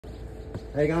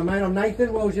How you going, mate? I'm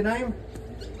Nathan. What was your name?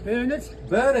 Bernard?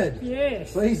 Bernard.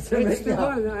 Yes. Pleased to meet you.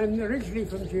 I'm originally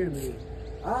from Germany.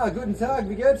 Ah, guten Tag.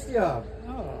 Wie geht's dir?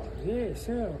 Oh, yes,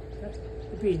 so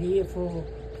I've been here for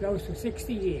close to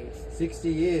 60 years. 60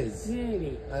 years.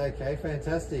 Nearly. Okay,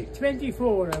 fantastic.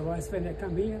 24 I was when I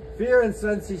come here.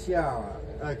 24 Jahre.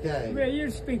 Okay. Well, you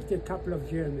speak a couple of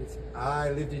Germans.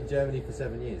 I lived in Germany for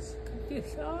 7 years.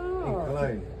 Yes, In oh.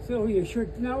 Cologne. So you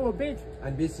should know a bit.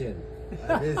 Ein bisschen.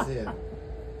 Ein bisschen.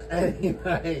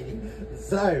 Anyway,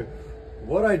 so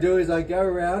what I do is I go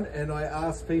around and I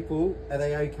ask people, are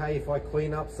they okay if I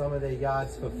clean up some of their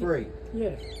yards for free?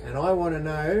 Yes. And I want to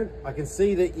know, I can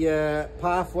see that your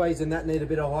pathways and that need a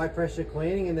bit of high pressure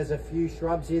cleaning, and there's a few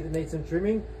shrubs here that need some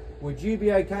trimming. Would you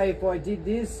be okay if I did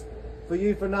this for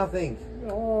you for nothing?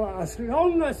 Oh, as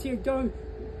long as you don't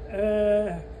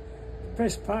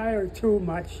perspire too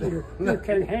much, you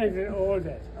can handle all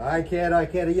that. I can. Are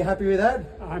you happy with that?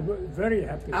 I'm very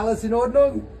happy. Alles in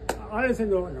Ordnung? Alles in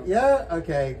Ordnung. Yeah?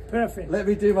 Okay. Perfect. Let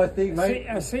me do my thing, mate.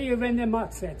 I'll see you when the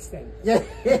mud sets then. Yeah.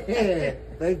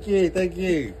 Thank you. Thank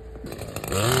you.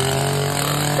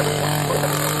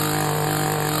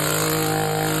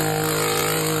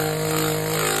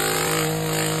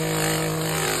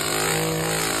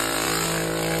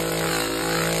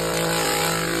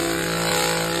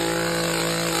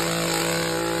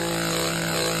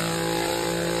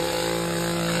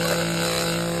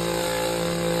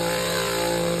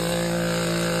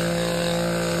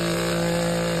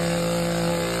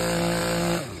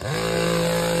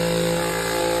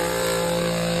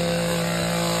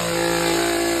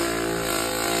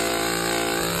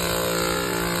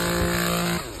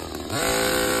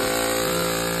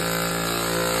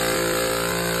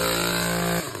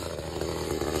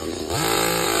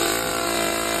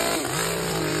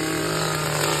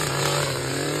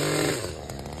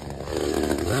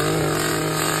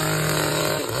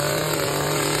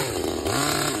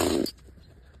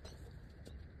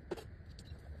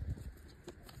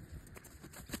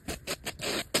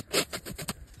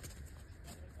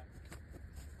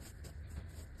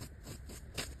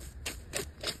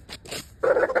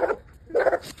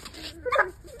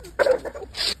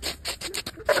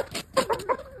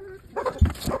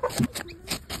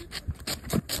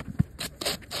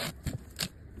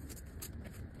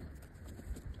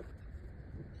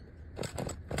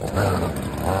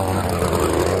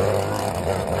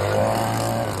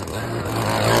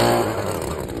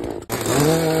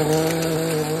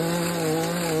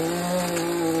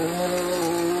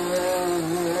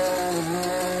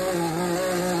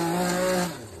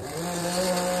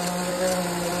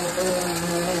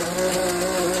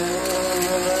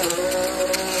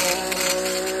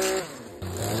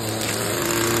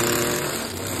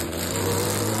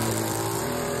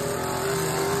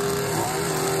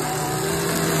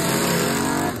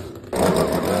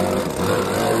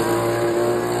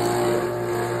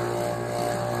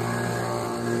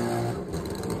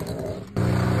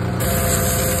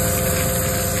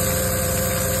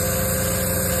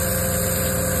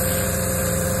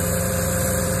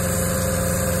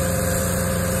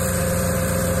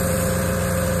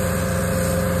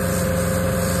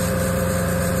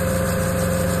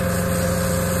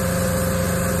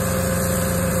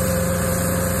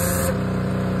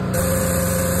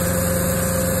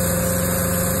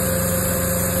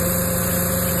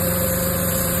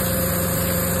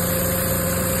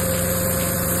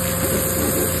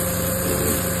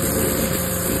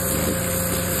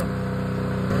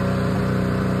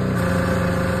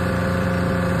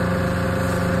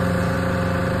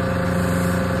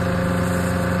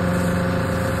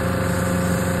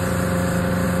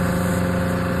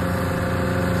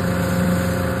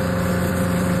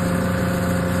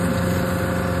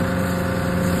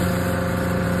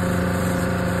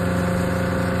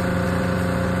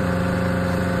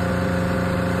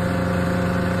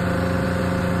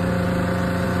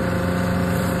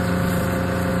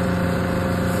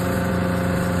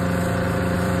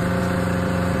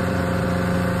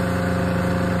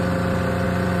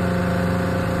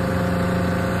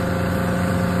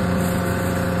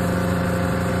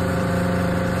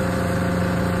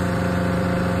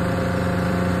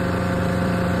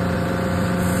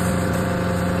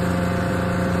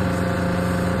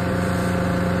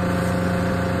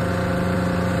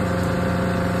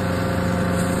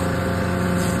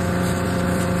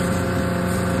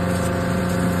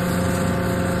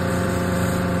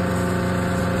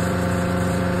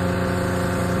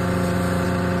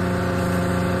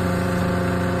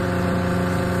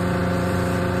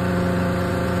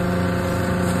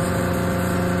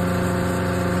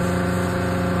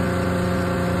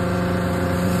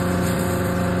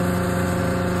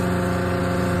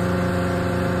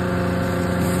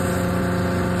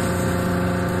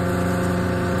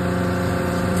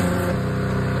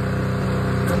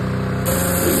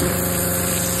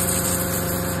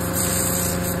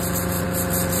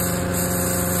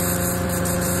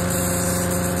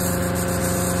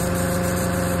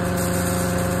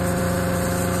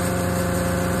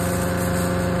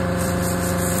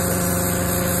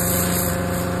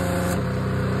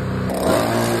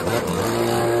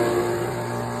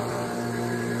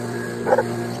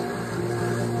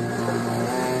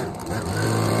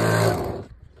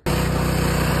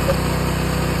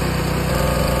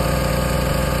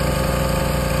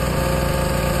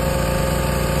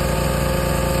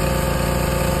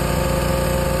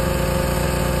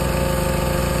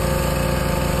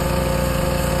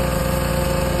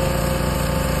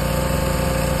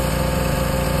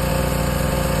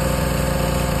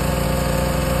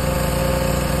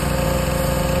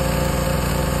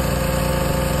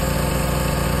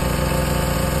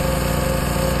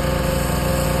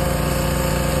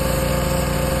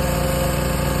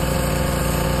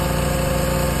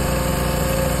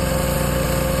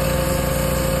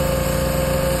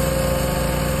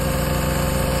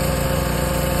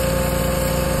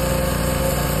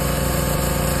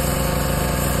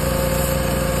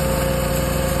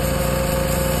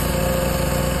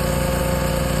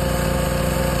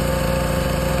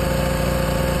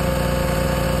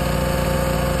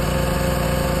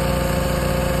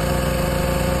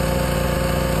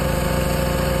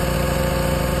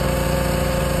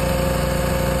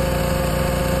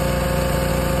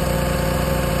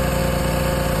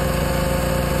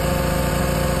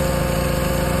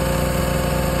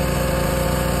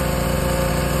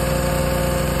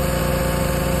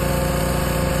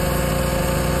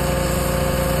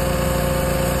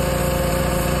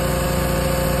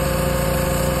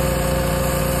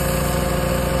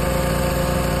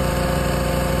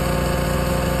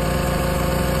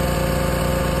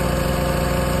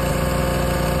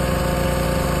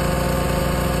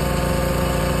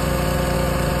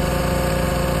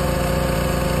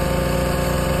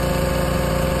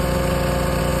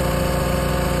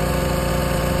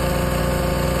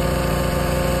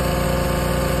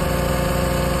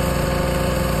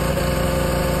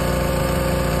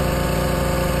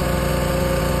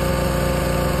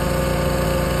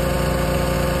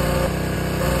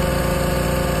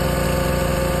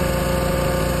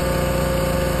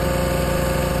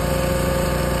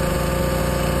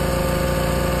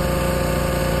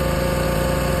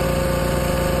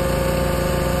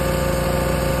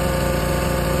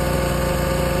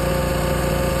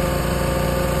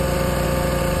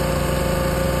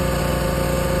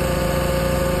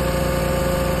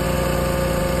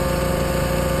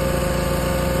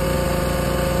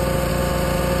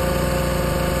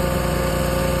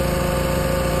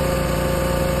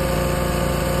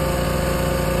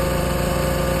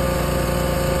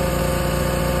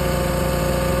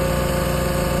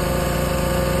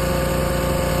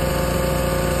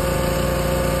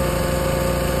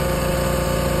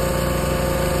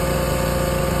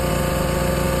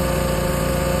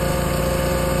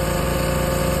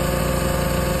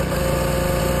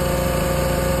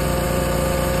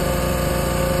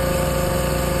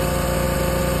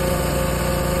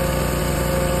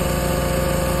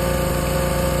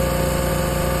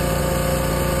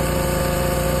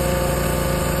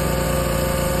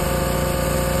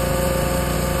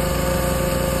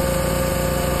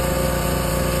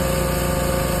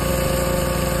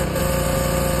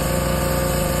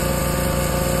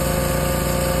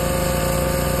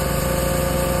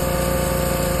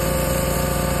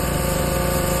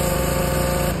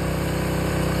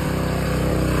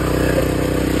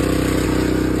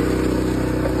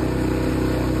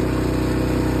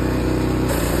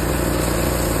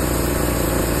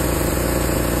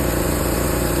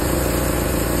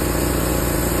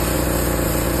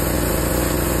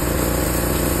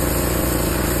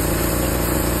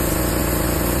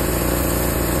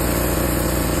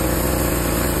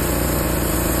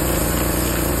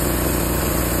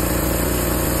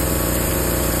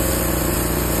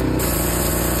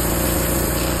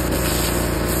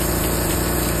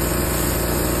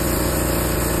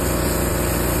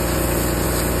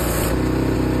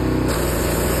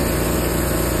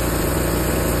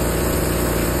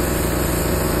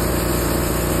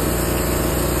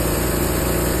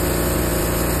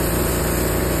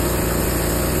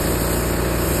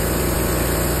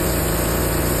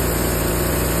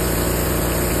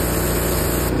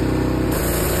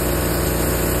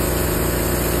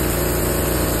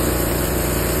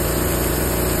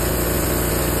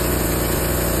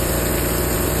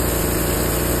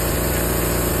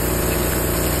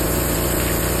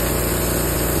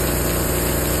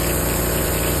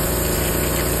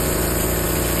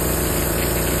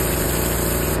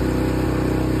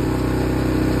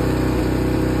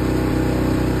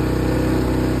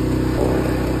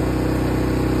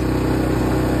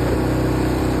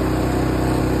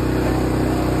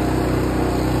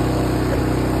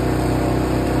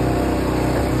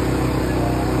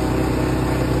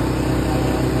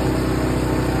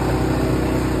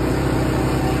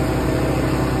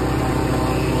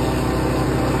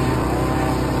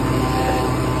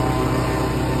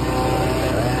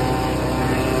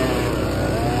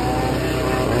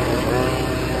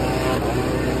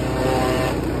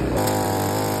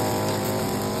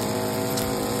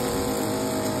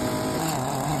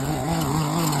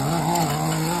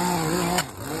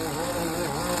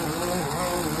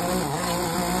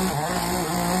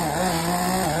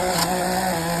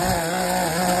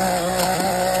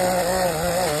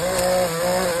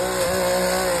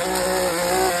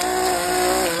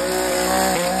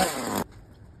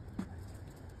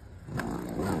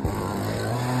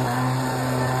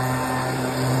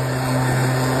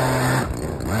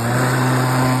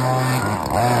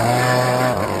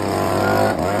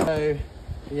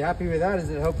 happy with that? Has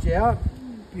it helped you out?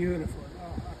 Beautiful.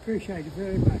 I appreciate it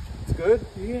very much. It's good?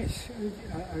 Yes,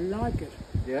 I like it.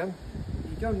 Yeah?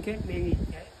 You don't get many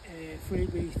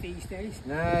freebies these days.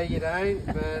 No, you don't.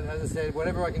 But as I said,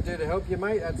 whatever I can do to help you,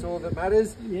 mate, that's all that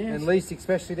matters. Yes. And at least,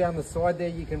 especially down the side there,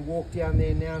 you can walk down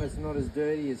there now and it's not as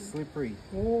dirty, as slippery.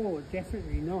 Oh,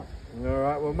 definitely not. All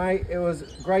right, well, mate, it was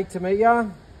great to meet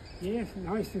you. Yes,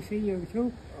 nice to see you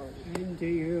too. And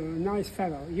you're a nice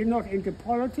fellow. You're not into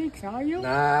politics, are you?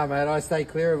 Nah, mate, I stay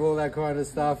clear of all that kind of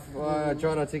stuff. I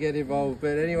try not to get involved.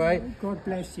 But anyway, God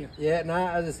bless you. yeah,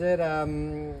 nah, as I said,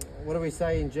 what do we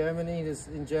say in Germany?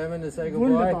 In German to say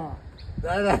goodbye? Wunderbar.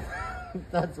 No,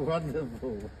 that's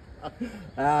wonderful.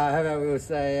 How about we'll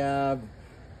say, I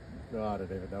don't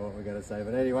even know what we're going to say.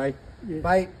 But anyway, Yes.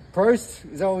 mate, Prost.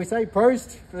 Is that what we say?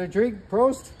 Prost for the drink?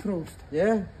 Prost? Prost.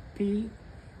 Yeah? P-R-O-S-T.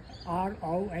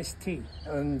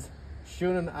 And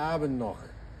schönen Abend noch.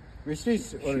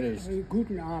 Richtig? Oder nicht?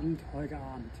 Guten Abend heute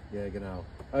Abend. Yeah, genau.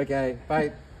 Okay,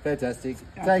 mate, fantastic.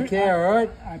 I Take care, all right?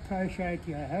 I appreciate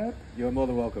your help. You're more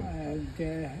than welcome. And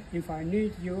if I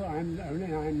need you,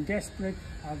 I'm desperate,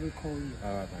 I will call you.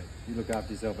 All right, mate. You look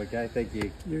after yourself, okay? Thank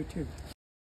you. You too.